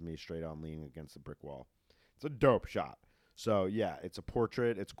picture is me straight on leaning against the brick wall. It's a dope shot. So yeah, it's a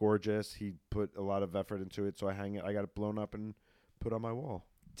portrait. It's gorgeous. He put a lot of effort into it, so I hang it. I got it blown up and put on my wall.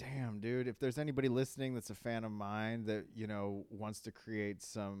 Damn, dude. If there's anybody listening that's a fan of mine that, wants to create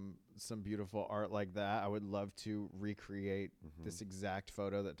some beautiful art like that, I would love to recreate this exact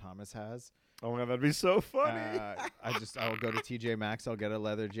photo that Thomas has. Oh my God, that'd be so funny. I'll go to TJ Maxx. I'll get a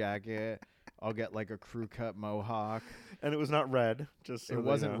leather jacket. I'll get like a crew cut mohawk. And it was not red. Just so it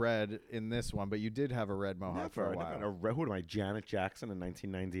wasn't red in this one, but you did have a red mohawk for a Never while. had a red. Who am I? Janet Jackson in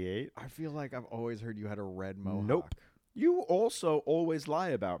 1998. I feel like I've always heard you had a red mohawk. Nope. You also always lie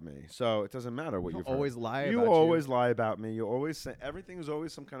about me, so it doesn't matter what You you've always heard. lie You about always lie about me. You always say everything is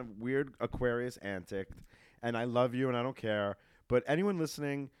always some kind of weird Aquarius antic, and I love you and I don't care. But anyone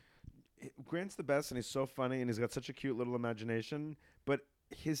listening, Grant's the best, and he's so funny, and he's got such a cute little imagination. But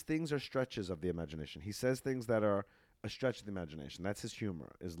his things are stretches of the imagination. He says things that are a stretch of the imagination. That's his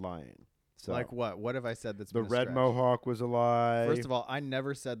humor, is lying. So Like what? What have I said that's the been a red stretch? mohawk was a lie. First of all, I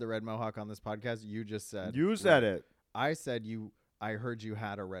never said the red mohawk on this podcast. You just said you said it. I said I heard you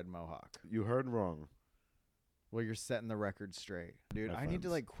had a red mohawk. You heard wrong. Well, you're setting the record straight, dude. My I need to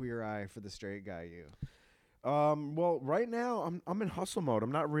friends. like queer eye for the straight guy. You. Well, right now I'm in hustle mode.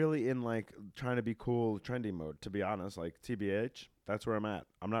 I'm not really in like trying to be cool, trendy mode. To be honest, like TBH, that's where I'm at.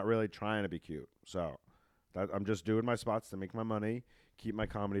 I'm not really trying to be cute. So, I'm just doing my spots to make my money, keep my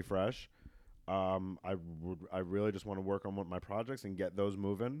comedy fresh. I really just want to work on my projects and get those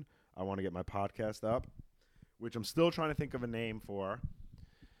moving. I want to get my podcast up, which I'm still trying to think of a name for.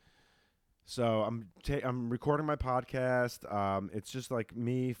 So I'm recording my podcast. It's just like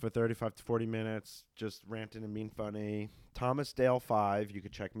me for 35 to 40 minutes, just ranting and being funny. Thomas Dale 5. You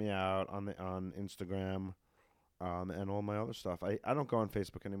could check me out on Instagram, and all my other stuff. I don't go on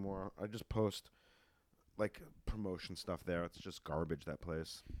Facebook anymore. I just post like promotion stuff there. It's just garbage, that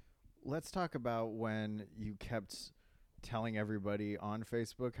place. Let's talk about when you kept telling everybody on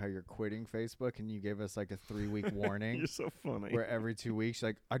Facebook how you're quitting Facebook, and you gave us like a 3-week warning. You're so funny. Where every 2 weeks,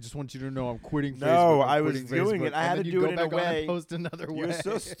 like, I just want you to know I'm quitting Facebook. No, I'm I was quitting doing Facebook. it. I And had then to you'd do go it in a back on and way. post another way. You're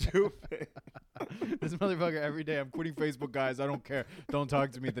so stupid. This motherfucker every day, I'm quitting Facebook, guys. I don't care. Don't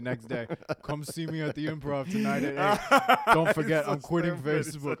talk to me the next day. Come see me at the Improv tonight at 8. Don't forget, so I'm quitting stupid.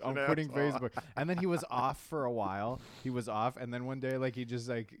 He's Facebook. such I'm an quitting asshole. Facebook. And then he was off for a while. He was off, and then one day, like, he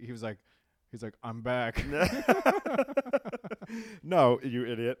was like, I'm back. No, you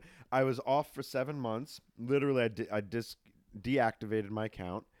idiot. I was off for 7 months. Literally, I deactivated my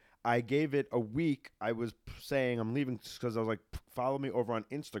account. I gave it a week. I was saying I'm leaving because I was like, follow me over on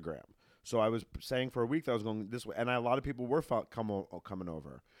Instagram. So I was saying for a week that I was going this way. And a lot of people were coming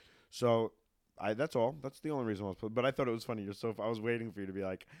over. So that's all. That's the only reason I was put. But I thought it was funny. I was waiting for you to be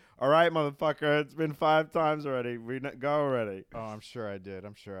like, all right, motherfucker, it's been 5 times already. Go already. Oh, I'm sure I did.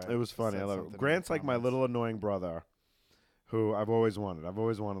 I'm sure I It was funny. said I love something it. in Grant's the like my comments. little annoying brother, who I've always wanted. I've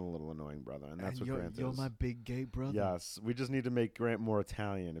always wanted a little annoying brother, and that's what Grant You're is. my big gay brother. Yes, we just need to make Grant more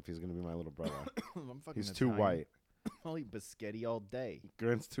Italian if he's going to be my little brother. I'm fucking He's too Italian. white. I'll eat biscotti all day.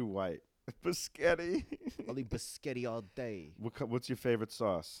 Grant's too white. Biscotti. I'll eat biscotti all day. What's your favorite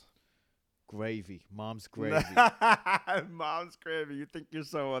sauce? Gravy. Mom's gravy. Mom's gravy. You think you're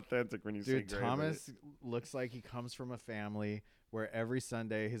so authentic when you say Dude, gravy. Thomas looks like he comes from a family where every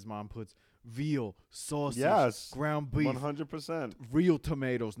Sunday his mom puts veal, sausage, Yes, ground beef, 100%. real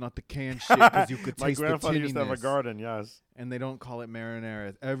tomatoes, not the canned shit, because you could My taste the grandfather used to have a tinniness. garden, yes. And they don't call it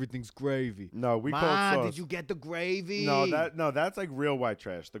marinara. Everything's gravy. No, we call Ma, it sauce. did you get the gravy? No, that's like real white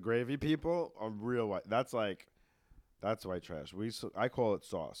trash. The gravy people are real white. That's white trash. I call it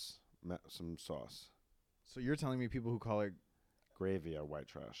sauce. Some sauce. So you're telling me people who call it, Gravy are white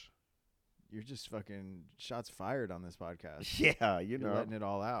trash. you're just fucking shots fired on this podcast. Yeah, You're letting it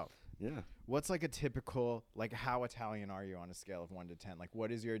all out. Yeah. What's like a typical, like, how Italian are you on a scale of 1 to 10? Like, do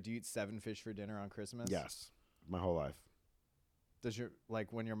you eat 7 fish for dinner on Christmas? Yes. My whole life. Does your,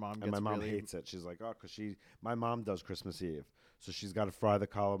 like, when your mom gets And my mom really hates it. She's like, oh, because my mom does Christmas Eve. So she's got to fry the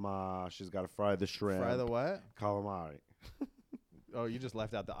calamari. She's got to fry the shrimp. fry the what? Calamari. Oh, you just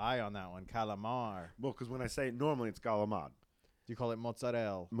left out the I on that one. Calamar. Well, because when I say it, normally it's calamari. Do you call it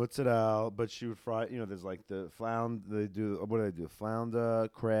mozzarella? Mozzarella, but she would fry, there's like what do they do? Flounder,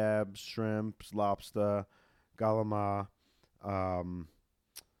 crabs, shrimps, lobster, Galama,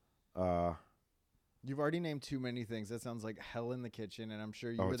 uh, You've already named too many things. That sounds like hell in the kitchen, and I'm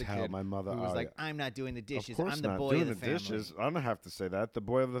sure you oh, were it's the hell. kid My mother who was oh, like, yeah. I'm not doing the dishes. Of course I'm the not. boy doing of the family. dishes. I don't have to say that. The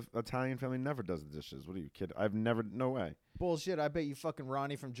boy of the Italian family never does the dishes. What are you, kid? I've never. No way. Bullshit. I bet you fucking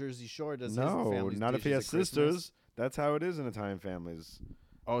Ronnie from Jersey Shore does his No, family's not if he has dishes at Christmas. sisters. That's how it is in Italian families.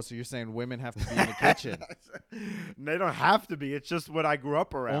 Oh, so you're saying women have to be in the kitchen? They don't have to be. It's just what I grew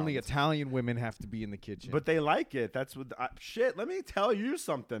up around. Only Italian women have to be in the kitchen. But they like it. That's what. Shit. Let me tell you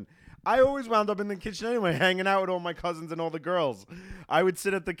something. I always wound up in the kitchen anyway, hanging out with all my cousins and all the girls. I would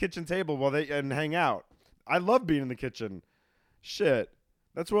sit at the kitchen table while they and hang out. I love being in the kitchen. Shit.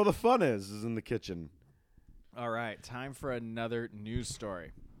 That's where all the fun is in the kitchen. All right, time for another news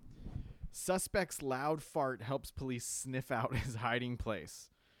story. Suspect's loud fart helps police sniff out his hiding place.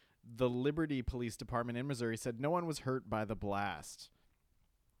 The Liberty Police Department in Missouri said no one was hurt by the blast.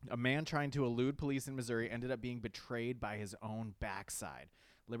 A man trying to elude police in Missouri ended up being betrayed by his own backside.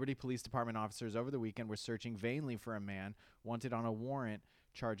 Liberty Police Department officers over the weekend were searching vainly for a man wanted on a warrant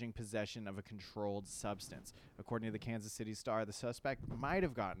charging possession of a controlled substance. According to the Kansas City Star, the suspect might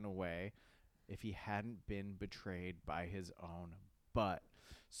have gotten away if he hadn't been betrayed by his own butt.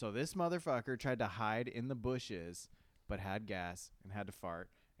 So this motherfucker tried to hide in the bushes, but had gas and had to fart,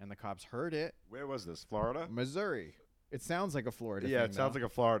 and the cops heard it. Where was this? Florida? Missouri. It sounds like a Florida Yeah, thing, it sounds though. like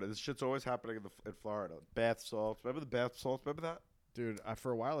a Florida. This shit's always happening in Florida. Bath salts. Remember the bath salts? Remember that? Dude,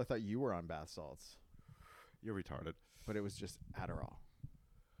 for a while I thought you were on bath salts, You're retarded. but it was just Adderall.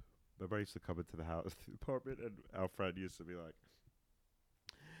 Remember I used to come into the house, the apartment, and our friend used to be like,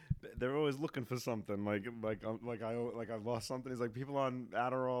 they're always looking for something. I lost something. He's like, people on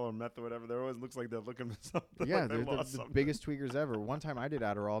Adderall or meth or whatever. There always looks like they're looking for something. Yeah, like they they're lost the something. biggest tweakers ever. One time I did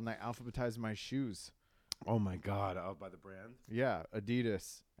Adderall and I alphabetized my shoes. Oh my god! Oh, by the brand. Yeah,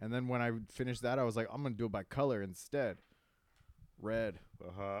 Adidas. And then when I finished that, I was like, I'm going to do it by color instead. Red.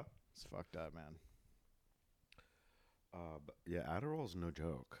 Uh-huh. It's fucked up, man. But yeah, Adderall is no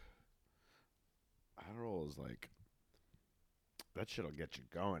joke. Adderall is like, that shit'll get you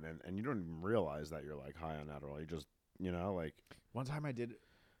going, and you don't even realize that you're like high on Adderall. You just, like One time I did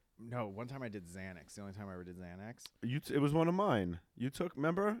Xanax. The only time I ever did Xanax. it was one of mine. You took,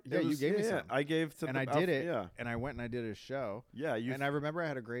 remember? Yeah, It you was- gave me yeah, some. I gave to And the I did it. Yeah, And I went and I did a show. yeah. You And I remember I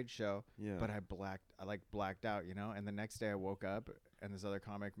had a great show, yeah. but I blacked out, And the next day I woke up and this other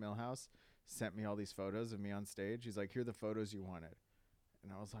comic, Millhouse, sent me all these photos of me on stage. He's like, here are the photos you wanted.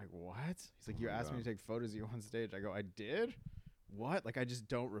 And I was like, what? He's like, you my asked me God. to take photos of you on stage. I go, I did? What? Like, I just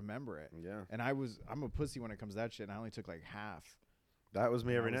don't remember it. Yeah, And I'm a pussy when it comes to that shit, and I only took like half. that was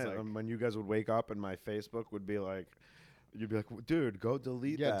me And I every was night. like- When you guys would wake up and my Facebook would be like, you'd be like, dude, go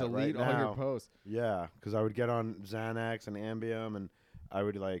delete Yeah, that delete right all now. your posts. Yeah, because I would get on Xanax and Ambien, and I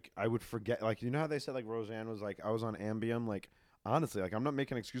would forget. Like, you know how they said, like, Roseanne was like, I was on Ambien. Like, honestly, like, I'm not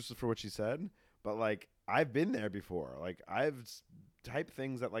making excuses for what she said, but like, I've been there before. Like, I've typed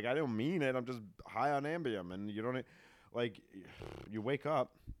things that, like, I don't mean it. I'm just high on Ambien, and you don't, like, you wake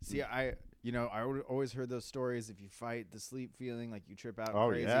up. See, I would always heard those stories. If you fight the sleep feeling, like you trip out Oh,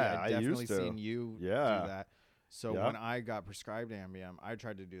 crazy. yeah, I I definitely used to. seen you Yeah. do that. So Yeah. when I got prescribed Ambien, I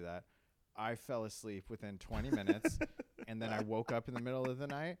tried to do that. I fell asleep within 20 minutes, and then I woke up in the middle of the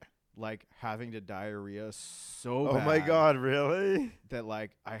night, like having to diarrhea so Oh bad my God, really? that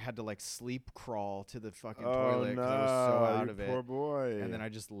like I had to like sleep crawl to the fucking Oh toilet no, because I was so out you of poor it. boy. And then I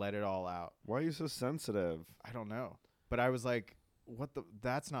just let it all out. Why are you so sensitive? I don't know. But I was like,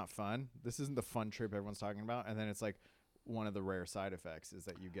 that's not fun. This isn't the fun trip everyone's talking about. And then it's like one of the rare side effects is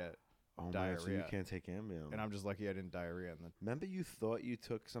that you get, Oh my, so you Diarrhea. can't take Ambien. and I'm just lucky I didn't diarrhea. Remember you thought you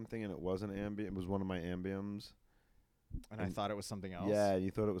took something and it wasn't Ambien? It was one of my Ambiens. And I And- thought it was something else. Yeah,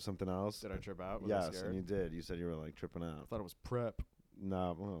 you thought it was something else. Did I trip out? Was I Yes, scared? and you did. You said you were like tripping I out. thought it was prep.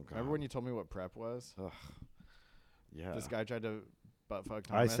 No, oh God. Remember when you told me what prep was? Ugh. Yeah. This guy tried to butt fuck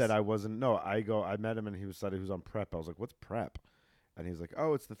I Thomas. said I wasn't. No, I met him and he said he was on prep. I was like, "What's prep?" And he's like,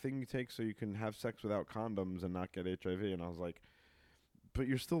 "Oh, it's the thing you take so you can have sex without condoms and not get HIV." And I was like, "But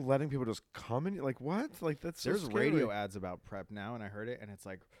you're still letting people just come in? Like what? Like that's so There's scary." radio ads about prep now, and I heard it, and it's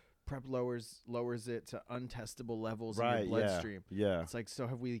like prep lowers it to untestable levels in Right? your Yeah. bloodstream. Yeah. It's like, so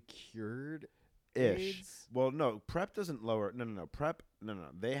have we cured Ish. AIDS? Well, no, prep doesn't lower. No. Prep. No.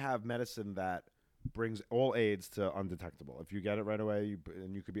 They have medicine that brings all AIDS to undetectable. If you get it right away,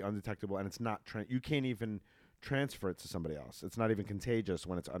 and you could be undetectable, and it's not. You can't even transfer it to somebody else. It's not even contagious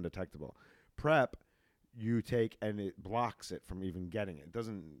when it's undetectable. Prep, you take and it blocks it from even getting it. It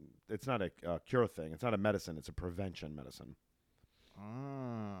doesn't. It's not a cure thing. It's not a medicine. It's a prevention medicine.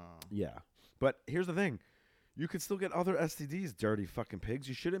 Oh. Yeah. But here's the thing. You could still get other STDs, dirty fucking pigs.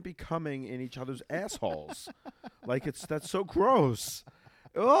 You shouldn't be coming in each other's assholes. That's so gross.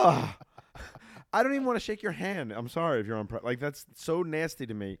 Ugh. I don't even want to shake your hand. I'm sorry if you're on that's so nasty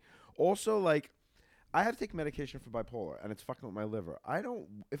to me. Also, like, I have to take medication for bipolar, and it's fucking with my liver.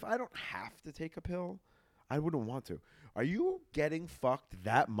 If I don't have to take a pill, I wouldn't want to. Are you getting fucked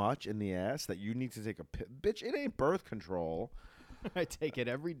that much in the ass that you need to take a pill? Bitch, it ain't birth control. I take it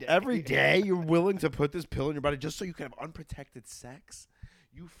every day. Every day you're willing to put this pill in your body just so you can have unprotected sex?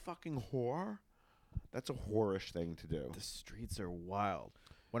 You fucking whore. That's a whorish thing to do. The streets are wild.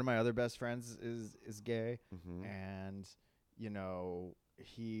 One of my other best friends is gay, Mm-hmm. and you know,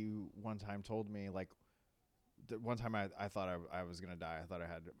 he one time told me, like, one time I thought I was gonna die. I thought I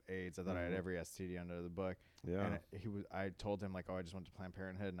had AIDS. I thought I had every STD under the book. Yeah. And I told him, like, oh, I just went to Planned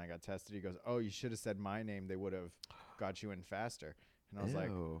Parenthood and I got tested. He goes, oh, you should have said my name. They would have got you in faster. And I was like,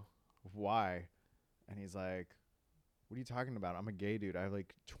 Ew. why? And he's like, what are you talking about? I'm a gay dude. I have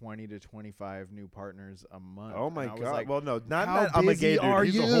like 20 to 25 new partners a month. Oh my And I was god! like, Well, no, not how that I'm a busy gay are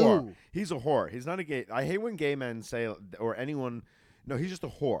dude. He's a you? whore. He's a whore. He's not a gay. I hate when gay men say, or anyone. No, he's just a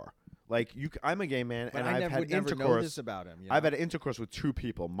whore. Like I'm a gay man, but and I I've had would never know intercourse. this about him. You know? I've had intercourse with 2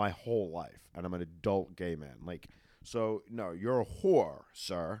 people my whole life, and I'm an adult gay man. Like, so no, you're a whore,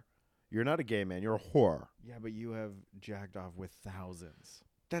 sir. You're not a gay man. You're a whore. Yeah, but you have jacked off with thousands.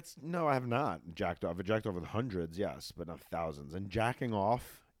 No, I have not jacked off. I jacked off with hundreds, yes, but not thousands. And jacking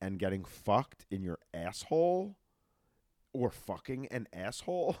off and getting fucked in your asshole, or fucking an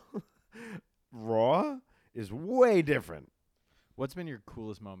asshole, raw, is way different. What's been your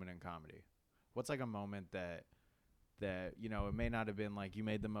coolest moment in comedy? What's like a moment that you know, it may not have been like you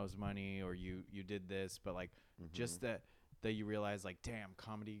made the most money or you did this, but like just that you realize, like, damn,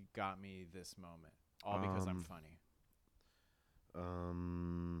 comedy got me this moment all because I'm funny.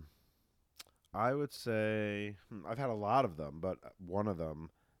 I would say I've had a lot of them, but one of them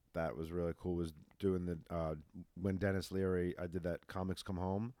that was really cool was doing the when Dennis Leary, I did that Comics Come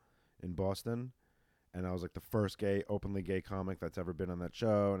Home in Boston, and I was like the first openly gay comic that's ever been on that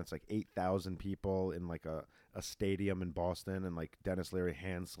show, and it's like 8,000 people in like a stadium in Boston, and like Dennis Leary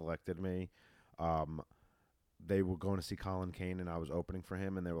hand selected me. They were going to see Colin Kane, and I was opening for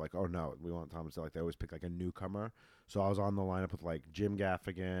him, and they were like, oh no, we want Thomas. Like, they always pick like a newcomer. So I was on the lineup with like Jim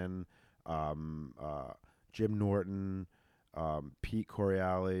Gaffigan, Jim Norton, Pete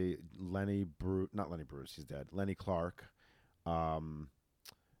Correale, not Lenny Bruce, he's dead, Lenny Clark,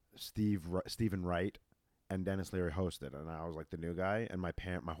 Stephen Wright, and Dennis Leary hosted, and I was like the new guy, and my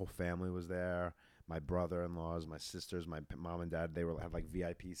whole family was there, my brother-in-laws, my sisters, my mom and dad, they had like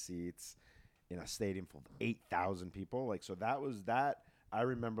VIP seats in a stadium full of 8,000 people. Like, so that was that. I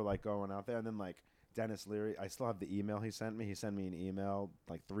remember like going out there, and then like Dennis Leary, I still have the email he sent me. He sent me an email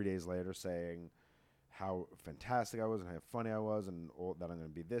like 3 days later saying how fantastic I was and how funny I was, and that I'm going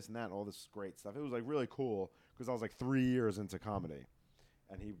to be this and that, and all this great stuff. It was like really cool because I was like 3 years into comedy.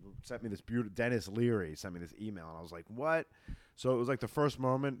 And he sent me this beautiful, Dennis Leary sent me this email, and I was like, what? So it was like the first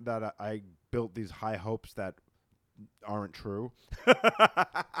moment that I built these high hopes that aren't true.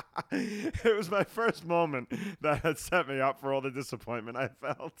 It was my first moment that had set me up for all the disappointment I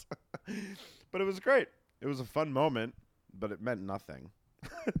felt. But it was great. It was a fun moment, but it meant nothing.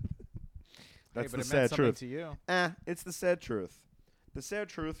 That's but the it sad meant something truth. to you. It's the sad truth. The sad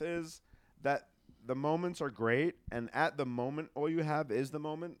truth is that the moments are great, and at the moment, all you have is the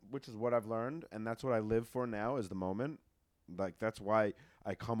moment, which is what I've learned, and that's what I live for now is the moment. Like, that's why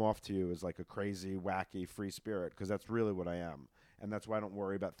I come off to you as like a crazy, wacky, free spirit, because that's really what I am. And that's why I don't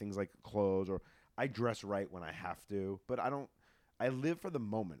worry about things like clothes, or I dress right when I have to, but I live for the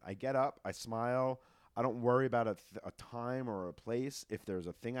moment. I get up, I smile. I don't worry about a time or a place. If there's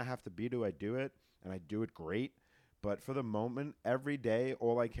a thing I have to be to, I do it, and I do it great. But for the moment, every day,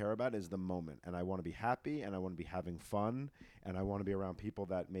 all I care about is the moment. And I want to be happy, and I want to be having fun, and I want to be around people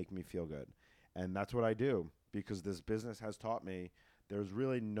that make me feel good. And that's what I do, because this business has taught me there's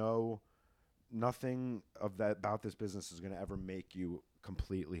really nothing of that about this business is going to ever make you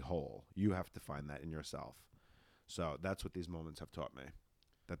completely whole. You have to find that in yourself. So that's what these moments have taught me,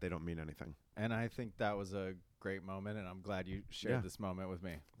 that they don't mean anything. And I think that was a great moment, and I'm glad you shared this moment with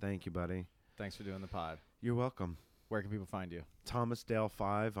me. Thank you, buddy. Thanks for doing the pod. You're welcome. Where can people find you?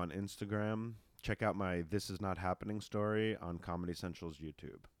 ThomasDale5 on Instagram. Check out my This Is Not Happening story on Comedy Central's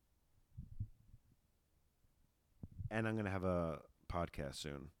YouTube. And I'm going to have a podcast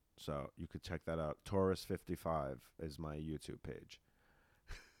soon, so you could check that out. Taurus55 is my YouTube page.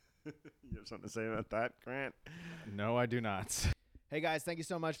 You have something to say about that, Grant? No, I do not. Hey, guys, thank you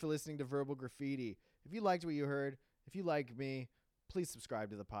so much for listening to Verbal Graffiti. If you liked what you heard, if you like me, please subscribe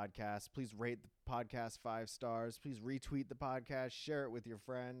to the podcast. Please rate the podcast 5 stars. Please retweet the podcast. Share it with your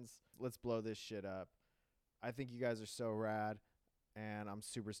friends. Let's blow this shit up. I think you guys are so rad, and I'm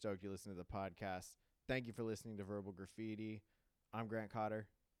super stoked you listen to the podcast. Thank you for listening to Verbal Graffiti. I'm Grant Cotter.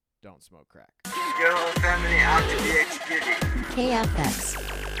 Don't smoke crack. Your whole family out to be executed. KFX.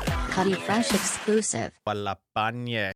 Cutty Fresh exclusive. Palapanye.